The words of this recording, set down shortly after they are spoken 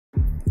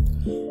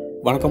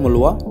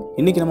vanakkamvalluva.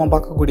 இன்னைக்கு நம்ம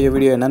பார்க்கக்கூடிய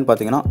வீடியோ என்னன்னு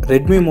பார்த்தீங்கன்னா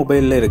Redmi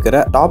மொபைலில் இருக்கிற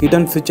டாப்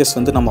ஹிடன் ஃபீச்சர்ஸ்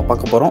வந்து நம்ம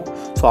பார்க்க போகிறோம்.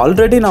 ஸோ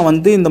ஆல்ரெடி நான்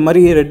வந்து இந்த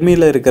மாதிரி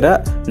ரெட்மியில் இருக்கிற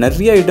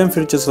நிறைய ஹிடன்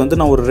ஃபீச்சர்ஸ் வந்து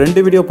நான் ஒரு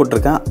 2 வீடியோ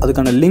போட்டிருக்கேன்.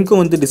 அதுக்கான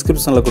லிங்க்கும் வந்து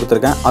டிஸ்கிரிப்ஷனில்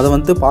கொடுத்துருக்கேன். அதை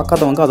வந்து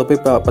பார்க்காதவங்க அதை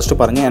போய் ஃபஸ்ட்டு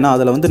பாருங்கள். ஏன்னா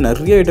அதில் வந்து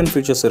நிறைய ஹிடன்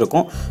ஃபீச்சர்ஸ்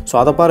இருக்கும். ஸோ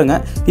அதை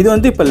பாருங்கள். இது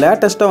வந்து இப்போ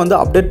லேட்டஸ்ட்டாக வந்து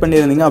அப்டேட்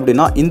பண்ணியிருந்தீங்க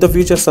அப்படின்னா இந்த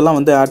ஃபீச்சர்ஸ் எல்லாம்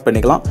வந்து ஆட்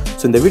பண்ணிக்கலாம்.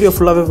 ஸோ இந்த வீடியோ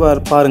ஃபுல்லாகவே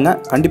பாருங்கள்.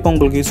 கண்டிப்பாக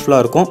உங்களுக்கு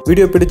யூஸ்ஃபுல்லாக இருக்கும்.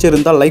 வீடியோ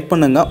பிடிச்சிருந்தால் லைக்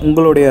பண்ணுங்கள்.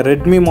 உங்களுடைய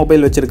ரெட்மி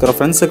மொபைல் வச்சிருக்கிற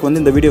ஃப்ரெண்ட்ஸுக்கு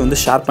வந்து இந்த வீடியோ வந்து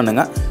ஷேர் பண்ணுங்கள்.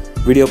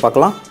 வீடியோ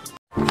பார்க்கலாம்.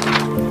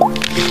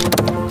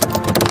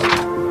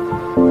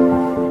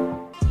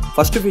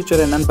 ஃபஸ்ட்டு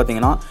ஃபீச்சர் என்னன்னு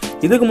பார்த்தீங்கன்னா,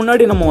 இதுக்கு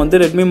முன்னாடி நம்ம வந்து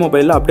ரெட்மி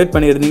மொபைலில் அப்டேட்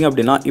பண்ணியிருந்தீங்க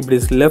அப்படின்னா இப்படி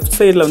லெஃப்ட்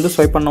சைடில் வந்து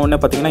ஸ்வைப் பண்ண உடனே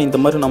பார்த்தீங்கன்னா இந்த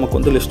மாதிரி நமக்கு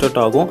வந்து லிஸ்ட் அவுட்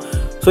ஆகும்.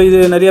 ஸோ இது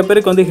நிறைய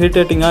பேருக்கு வந்து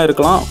இரிட்டேட்டிங்காக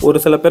இருக்கலாம், ஒரு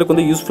சில பேருக்கு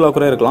வந்து யூஸ்ஃபுல்லாக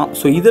கூட இருக்கலாம்.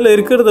 ஸோ இதில்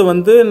இருக்கிறது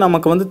வந்து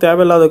நமக்கு வந்து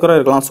தேவையில்லாத கூட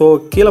இருக்கலாம். ஸோ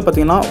கீழே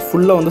பார்த்தீங்கன்னா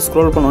ஃபுல்லாக வந்து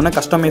ஸ்க்ரோல் பண்ணோடனே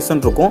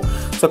கஸ்டமைஸ்ன்னு இருக்கும்.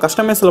 ஸோ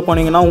கஸ்டமைஸில்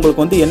போனீங்கன்னா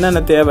உங்களுக்கு வந்து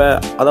என்னென்ன தேவை,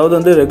 அதாவது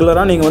வந்து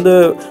ரெகுலராக நீங்கள் வந்து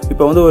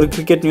இப்போ வந்து ஒரு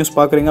கிரிக்கெட் நியூஸ்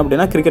பார்க்குறீங்க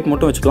அப்படின்னா கிரிக்கெட்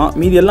மட்டும் வச்சுக்கலாம்.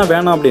 மீதி எல்லாம்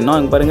வேணாம் அப்படின்னா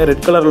இங்கே பாருங்கள்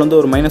ரெட் கலரில் வந்து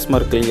ஒரு மைனஸ்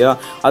மார்க் இல்லையா,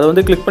 அதை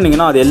வந்து கிளிக்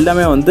பண்ணிங்கன்னா அது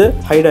எல்லாமே வந்து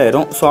ஹைட்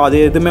ஆயிரும். ஸோ அது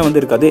எதுவுமே வந்து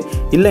இருக்காது.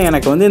 இல்லை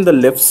எனக்கு வந்து இந்த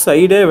லெஃப்ட்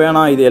சைடே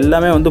வேணாம், இது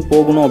எல்லாமே வந்து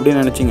போகணும்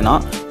அப்படின்னு நினச்சிங்கன்னா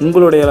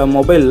உங்களுடைய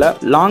மொபைலில்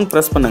லாங்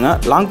ப்ரெஸ் பண்ணுங்கள்.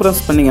 லாங்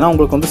ப்ரெஸ் பண்ணிங்கன்னா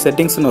உங்களுக்கு வந்து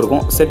செட்டிங்ஸ்னு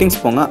இருக்கும்.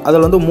 செட்டிங்ஸ் போங்க.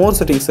 அதில் வந்து மோர்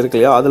செட்டிங்ஸ் இருக்கு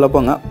இல்லையா, அதில்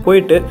போங்க.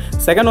 போயிட்டு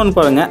செகண்ட் ஒன்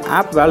பாருங்கள்,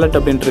 ஆப் வேலட்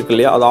அப்படின்ட்டு இருக்கு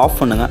இல்லையா, அதை ஆஃப்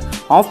பண்ணுங்கள்.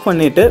 ஆஃப்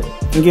பண்ணிவிட்டு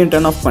இங்கேயும்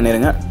டர்ன் ஆஃப்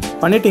பண்ணிடுங்க.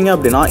 பண்ணிட்டீங்க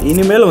அப்படின்னா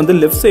இனிமேல் வந்து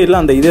லெஃப்ட் சைடில்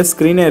அந்த இதே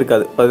ஸ்க்ரீனே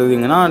இருக்காது.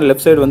 பார்த்தீங்கன்னா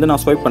லெஃப்ட் சைடு வந்து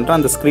நான் ஸ்வைப் பண்ணுறேன்,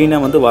 அந்த ஸ்க்ரீனே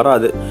வந்து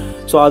வராது.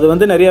 ஸோ அது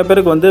வந்து நிறைய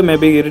பேருக்கு வந்து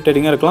மேபி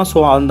இரிட்டேட்டிங்காக இருக்கலாம். ஸோ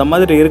அந்த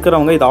மாதிரி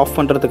இருக்கிறவங்க இதை ஆஃப்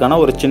பண்ணுறதுக்கான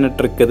ஒரு சின்ன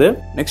ட்ரிக் இது.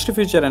 நெக்ஸ்ட்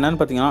ஃபீச்சர் என்னென்னு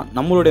பார்த்தீங்கன்னா,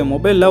 நம்மளுடைய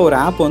மொபைலில் ஒரு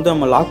ஆப் வந்து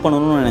நம்ம லாக்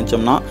பண்ணணும்னு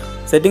நினச்சோம்னா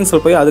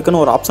செட்டிங்ஸில் போய்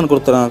அதுக்குன்னு ஒரு ஆப்ஷன்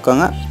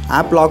கொடுத்துருக்காங்க.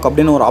 ஆப் லாக்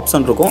அப்படின்னு ஒரு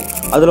ஆப்ஷன் இருக்கும்.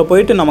 அதில்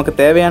போயிட்டு நமக்கு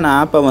தேவையான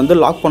ஆப்பை வந்து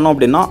லாக் பண்ணோம்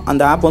அப்படின்னா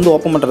அந்த ஆப் வந்து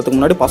ஓப்பன் பண்ணுறதுக்கு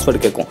முன்னாடி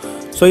பாஸ்வேர்டு கேட்கும்.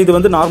 ஸோ இது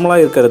வந்து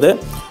நார்மலாக இருக்கிறது.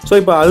 ஸோ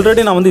இப்போ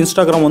ஆல்ரெடி நான் வந்து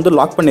இன்ஸ்டாகிராம் வந்து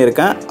லாக்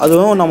பண்ணியிருக்கேன்.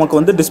 அதுவும் நமக்கு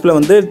வந்து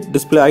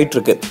டிஸ்பிளே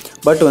ஆகிட்டுருக்கு.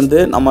 பட் வந்து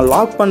நம்ம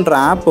லாக் பண்ணுற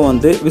ஆப்பை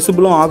வந்து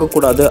விசிபிளும்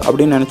ஆகக்கூடாது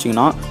அப்படின்னு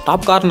நினச்சிங்கன்னா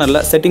டாப் கார்னரில்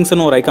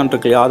செட்டிங்ஸ்னு ஒரு ஐக்கான்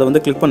இருக்கு இல்லையா, அதை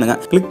வந்து கிளிக் பண்ணுங்கள்.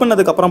 கிளிக்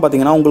பண்ணதுக்கப்புறம்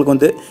பார்த்தீங்கன்னா உங்களுக்கு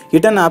வந்து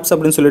ஹிடன் ஆப்ஸ்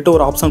அப்படின்னு சொல்லிட்டு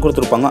ஒரு ஆப்ஷன்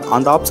கொடுத்துருப்பாங்க.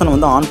 அந்த ஆப்ஷனை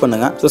வந்து ஆன்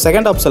பண்ணுங்கள். ஸோ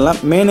செகண்ட் ஆப்ஷனில்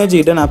மேனேஜ்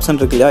ஹிடன் ஆப்ஷன்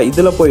இருக்கு இல்லையா,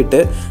 இதில்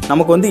போயிட்டு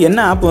நமக்கு வந்து என்ன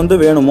ஆப் வந்து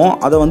வேணுமோ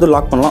அதை வந்து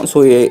லாக் பண்ணலாம். ஸோ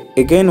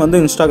எகெயின் வந்து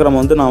இன்ஸ்டாகிராம்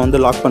வந்து நான் வந்து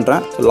லாக்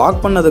பண்ணுறேன். ஸோ லாக்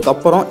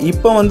பண்ணதுக்கப்புறம்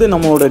இப்போ வந்து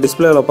நம்மளோட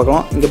டிஸ்பிளேவில்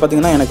பார்க்கலாம். இங்கே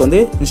பார்த்தீங்கன்னா எனக்கு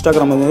வந்து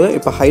இன்ஸ்டாகிராம் வந்து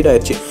இப்போ ஹைட்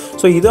ஆயிடுச்சு.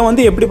 ஸோ இதை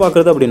வந்து எப்படி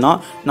பார்க்குறது அப்படின்னா,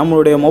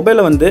 நம்மளுடைய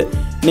மொபைலை வந்து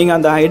நீங்கள்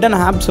அந்த ஹிடன்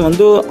ஆப்ஸ்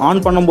வந்து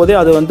ஆன் பண்ணும்போதே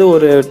அது வந்து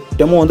ஒரு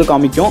டெமோ வந்து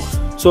காமிக்கும்.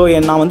 ஸோ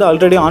நான் வந்து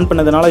ஆல்ரெடி ஆன்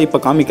பண்ணதுனால இப்போ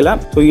காமிக்கல.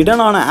 ஸோ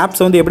ஹிடனான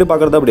ஆப்ஸ் வந்து எப்படி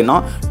பார்க்குறது அப்படின்னா,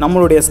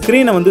 நம்மளுடைய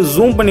ஸ்க்ரீனை வந்து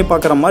ஜூம் பண்ணி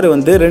பார்க்குற மாதிரி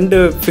வந்து 2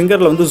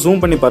 ஃபிங்கரில் வந்து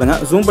ஜூம் பண்ணி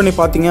பாருங்கள். ஜூம் பண்ணி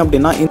பார்த்தீங்க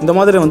அப்படின்னா இந்த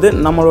மாதிரி வந்து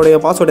நம்மளுடைய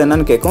பாஸ்வேர்டு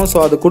என்னன்னு கேட்கும். ஸோ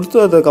அது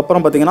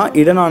கொடுத்ததுக்கப்புறம் பார்த்தீங்கன்னா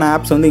ஹிடனான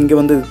ஆப்ஸ் வந்து இங்கே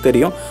வந்து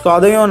தெரியும். ஸோ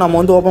அதையும் நம்ம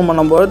வந்து ஓப்பன்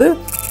பண்ணும்போது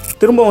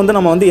திரும்ப வந்து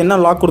நம்ம வந்து என்ன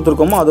லாக்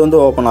கொடுத்துருக்கோமோ அது வந்து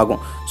ஓப்பன் ஆகும்.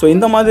 ஸோ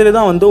இந்த மாதிரி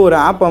தான் வந்து ஒரு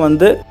ஆப்பை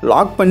வந்து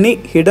லாக் பண்ணி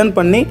ஹிடன்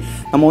பண்ணி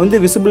நம்ம வந்து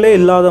விசிபிளே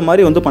இல்லாத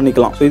மாதிரி வந்து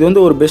பண்ணிக்கலாம். ஸோ இது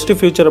வந்து ஒரு பெஸ்ட்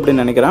ஃபீச்சர்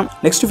அப்படின்னு நினைக்கிறேன்.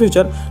 நெக்ஸ்ட்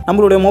ஃபீச்சர்,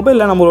 நம்மளுடைய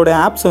மொபைலில் நம்மளுடைய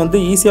ஆப்ஸை வந்து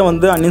ஈஸியாக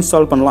வந்து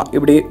அன்இன்ஸ்டால் பண்ணலாம்.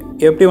 எப்படி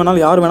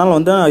வேணாலும் யார் வேணாலும்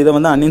வந்து இதை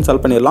வந்து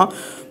அன்இன்ஸ்டால் பண்ணிடலாம்.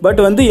 பட்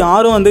வந்து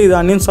யாரும் வந்து இதை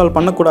அன்இன்ஸ்டால்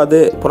பண்ணக்கூடாது,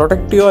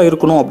 ப்ரொடெக்டிவாக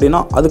இருக்கணும் அப்படின்னா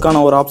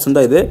அதுக்கான ஒரு ஆப்ஷன்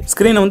தான் இது.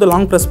 ஸ்க்ரீனை வந்து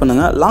லாங் ப்ரெஸ்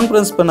பண்ணுங்கள். லாங்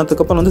ப்ரெஸ்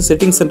பண்ணதுக்கப்புறம் வந்து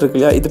செட்டிங்ஸ் இருக்கு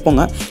இல்லையா, இது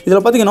போங்க. இதில்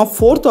பார்த்தீங்கன்னா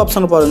 4th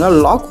ஆப்ஷன் பாருங்கள்,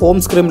 lock home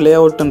screen lay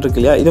out இருக்கு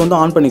இல்லையா, இது வந்து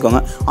ஆன்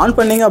பண்ணிக்கோங்க. ஆன்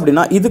பண்ணிங்க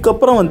அப்படின்னா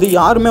இதுக்கப்புறம் வந்து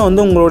யாருமே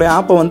வந்து உங்களுடைய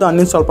ஆப்பை வந்து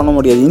அன்இன்ஸ்டால் பண்ண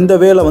முடியாது. இந்த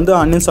வேலை வந்து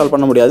அன்இன்ஸ்டால்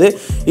பண்ண முடியாது.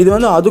 இது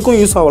வந்து அதுக்கும்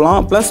யூஸ்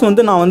ஆகலாம். ப்ளஸ்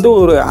வந்து நான் வந்து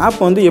ஒரு ஆப்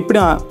வந்து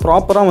எப்படி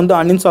ப்ராப்பராக வந்து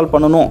அன்இன்ஸ்டால்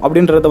பண்ணணும்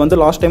அப்படின்றத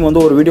வந்து லாஸ்ட் டைம்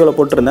வந்து ஒரு வீடியோவில்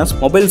போட்டிருந்தேன்.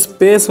 மொபைல்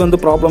ஸ்பேஸ் வந்து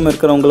ப்ராப்ளம்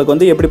இருக்கிறவங்களுக்கு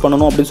வந்து எப்படி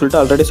பண்ணணும் அப்படின்னு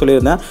சொல்லிட்டு ஆல்ரெடி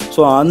சொல்லியிருந்தேன்.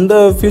 ஸோ அந்த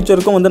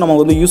ஃபியூச்சருக்கும் வந்து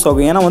நமக்கு வந்து யூஸ்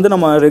ஆகும். ஏன்னா வந்து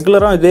நம்ம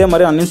ரெகுலராக இதே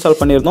மாதிரி அன்இன்ஸ்டால்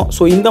பண்ணியிருந்தோம்.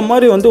 ஸோ இந்த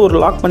மாதிரி வந்து ஒரு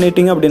லாக்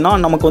பண்ணிட்டீங்க அப்படின்னா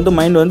நமக்கு வந்து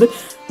மைண்ட் வந்து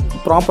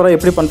ப்ராப்பராக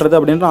எப்படி பண்ணுறது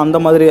அப்படின்ற அந்த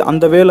மாதிரி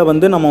அந்த வேலை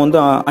வந்து நம்ம வந்து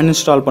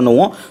அன்இன்ஸ்டால்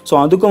பண்ணுவோம். ஸோ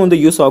அதுக்கும் வந்து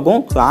யூஸ்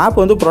ஆகும். ஸோ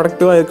ஆப் வந்து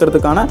ப்ரொடக்டிவாக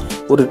இருக்கிறதுக்கான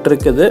ஒரு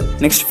ட்ரிக் இது.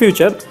 நெக்ஸ்ட்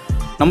ஃபியூச்சர்,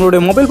 நம்மளுடைய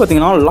மொபைல்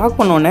பார்த்திங்கன்னா லாக்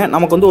பண்ணோடனே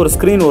நமக்கு வந்து ஒரு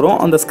ஸ்க்ரீன் வரும்.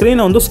 அந்த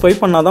ஸ்க்ரீனை வந்து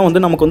ஸ்வைப் பண்ணால் தான் வந்து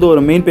நமக்கு வந்து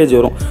ஒரு மெயின் பேஜ்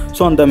வரும்.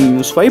 ஸோ அந்த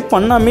ஸ்வைப்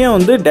பண்ணாமே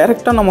வந்து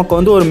டேரெக்டாக நமக்கு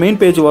வந்து ஒரு மெயின்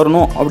பேஜ்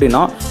வரணும்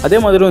அப்படின்னா அதே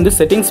மாதிரி வந்து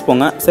செட்டிங்ஸ்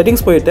போங்க.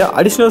 செட்டிங்ஸ் போயிட்டு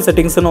அடிஷ்னல்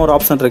செட்டிங்ஸ்னு ஒரு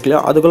ஆப்ஷன் இருக்கு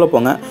இல்லையா, அதுக்குள்ளே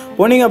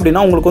போனீங்க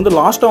அப்படின்னா உங்களுக்கு வந்து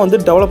லாஸ்ட்டாக வந்து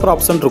டெவலப்பர்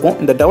ஆப்ஷன் இருக்கும்.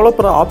 இந்த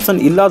டெவலப்பர்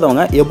ஆப்ஷன்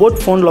இல்லாதவங்க எபோட்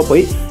ஃபோனில்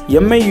போய்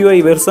MIUI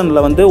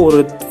வெர்ஷனில் வந்து ஒரு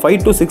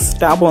 5 to 6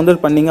 டேப் வந்து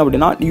பண்ணிங்க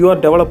அப்படின்னா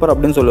யூஆர் டெவலப்பர்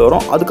அப்படின்னு சொல்லி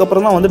வரும்.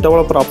 அதுக்கப்புறம் தான் வந்து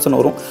டெவலப்பர் ஆப்ஷன்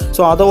வரும்.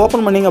 ஸோ அதை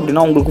ஓப்பன் பண்ணிங்க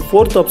அப்படின்னா உங்களுக்கு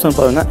 4th ஆப்ஷன்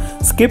பாருங்கள்,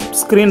 ஸ்கிப்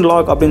ஸ்க்ரீன்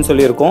லாக் அப்படின்னு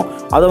சொல்லியிருக்கோம்.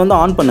 அதை வந்து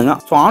ஆன் பண்ணுங்கள்.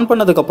 ஸோ ஆன்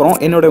பண்ணதுக்கப்புறம்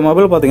என்னுடைய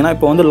மொபைல் பார்த்தீங்கன்னா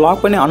இப்போ வந்து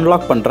லாக் பண்ணி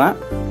அன்லாக் பண்ணுறேன்.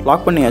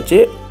 லாக் பண்ணியாச்சு.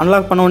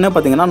 அன்லாக் பண்ண உடனே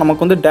பார்த்தீங்கன்னா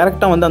நமக்கு வந்து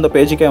டேரெக்டாக வந்து அந்த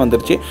பேஜுக்கே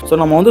வந்துருச்சு. ஸோ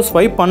நம்ம வந்து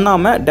ஸ்வைப்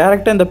பண்ணாமல்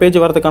டேரெக்டாக இந்த பேஜ்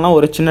வரதுக்கான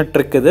ஒரு சின்ன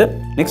ட்ரிக் இது.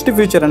 நெக்ஸ்ட்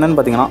ஃபியூச்சர் என்னென்னு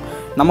பார்த்தீங்கன்னா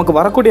நமக்கு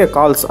வரக்கூடிய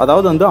கால்ஸ்,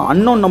 அதாவது வந்து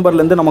அன்னோன்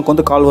நம்பர்லேருந்து நமக்கு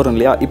வந்து கால் வரும்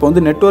இல்லையா. இப்போ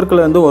வந்து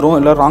நெட்வொர்க்லேருந்து வரும்,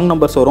 இல்லை ராங்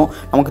நம்பர்ஸ் வரும்,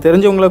 நமக்கு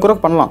தெரிஞ்சவங்களுக்கு கூட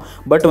பண்ணலாம்.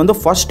 பட் வந்து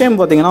ஃபஸ்ட் டைம்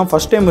பார்த்தீங்கன்னா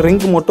ஃபஸ்ட் டைம்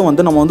ரிங்க் மட்டும்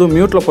வந்து நம்ம வந்து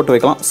மியூட்டில் போட்டு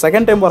வைக்கலாம்.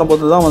 செகண்ட் டைம்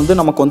வரும்போது தான் வந்து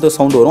நமக்கு வந்து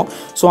சவுண்ட் வரும்.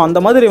 ஸோ அந்த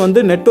மாதிரி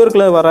வந்து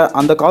நெட்வொர்க்கில் வர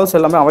அந்த கால்ஸ்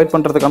எல்லாமே அவாய்ட்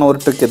பண்ணுறதுக்கான ஒரு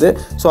ட்ரிக் இது.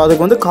 ஸோ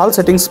அதுக்கு வந்து கால்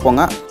செட்டிங்ஸ்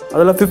போங்க.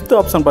 அதில் 5th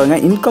ஆப்ஷன்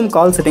பாருங்கள், இன்கம்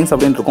கால் செட்டிங்ஸ்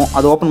அப்படின்னு இருக்கும்.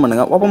 அது ஓப்பன்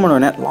பண்ணுங்கள். ஓப்பன் பண்ண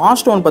உடனே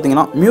லாஸ்ட் ஒன்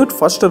பார்த்தீங்கன்னா மியூட்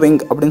ஃபர்ஸ்ட் ரிங்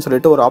அப்படின்னு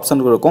சொல்லிட்டு ஒரு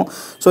ஆப்ஷன் இருக்கும்.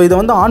 ஸோ இதை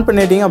வந்து ஆன்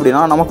பண்ணிட்டீங்க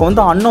அப்படின்னா நமக்கு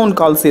வந்து அன்னோன்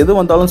கால்ஸ் எது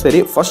வந்தாலும்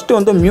சரி ஃபஸ்ட்டு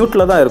வந்து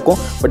மியூட்டில் தான் இருக்கும்.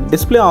 பட்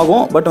டிஸ்பிளே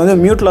ஆகும், பட் வந்து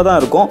மியூட்டில் தான்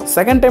இருக்கும்.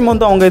 செகண்ட் டைம்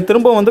வந்து அவங்க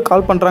திரும்ப வந்து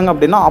கால் பண்ணுறாங்க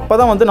அப்படின்னா அப்போ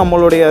தான் வந்து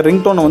நம்மளுடைய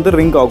ரிங் டோன் வந்து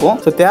ரிங் ஆகும்.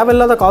 ஸோ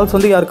தேவையில்லாத கால்ஸ்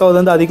வந்து யாருக்காவது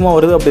வந்து அதிகமாக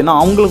வருது அப்படின்னா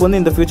அவங்களுக்கு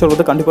வந்து இந்த ஃபியூச்சர்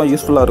வந்து கண்டிப்பாக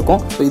யூஸ்ஃபுல்லாக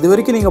இருக்கும். ஸோ இது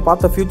வரைக்கும் நீங்கள்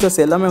பார்த்த ஃபியூச்சர்ஸ்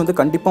எல்லாமே வந்து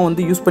கண்டிப்பாக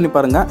வந்து யூஸ் பண்ணி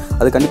பாருங்கள்.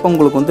 அது கண்டிப்பாக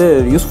உங்களுக்கு வந்து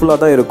யூஸ்ஃபுல்லாக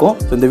தான் இருக்கும்.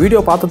 ஸோ இந்த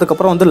வீடியோ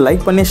பார்த்ததுக்கப்புறம் வந்து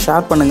லைக் பண்ணி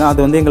ஷேர் பண்ணுங்கள். அது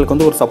வந்து எங்களுக்கு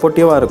வந்து ஒரு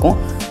சப்போர்ட்டிவாக இருக்கும்.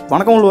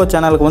 வணக்கம் உள்ள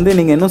சேனலுக்கு வந்து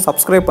நீங்கள் இன்னும்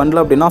சப்ஸ்கிரைப்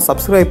பண்ணல அப்படின்னா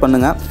சப்ஸ்கிரைப்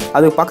பண்ணுங்கள்.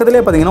 அதுக்கு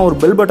பக்கத்துலேயே பார்த்தீங்கன்னா ஒரு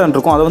பெல் பட்டன்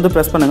இருக்கும், அதை வந்து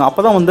ப்ரெஸ் பண்ணுங்கள்.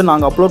 அப்போ தான் வந்து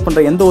நாங்கள் அப்லோட்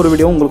பண்ணுற எந்த ஒரு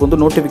வீடியோ உங்களுக்கு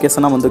வந்து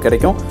நோட்டிஃபிகேஷனாக வந்து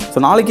கிடைக்கும்.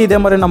 ஸோ நாளைக்கு இதே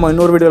மாதிரி நம்ம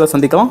இன்னொரு வீடியோவில்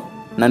சந்திக்கலாம்.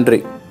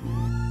 நன்றி.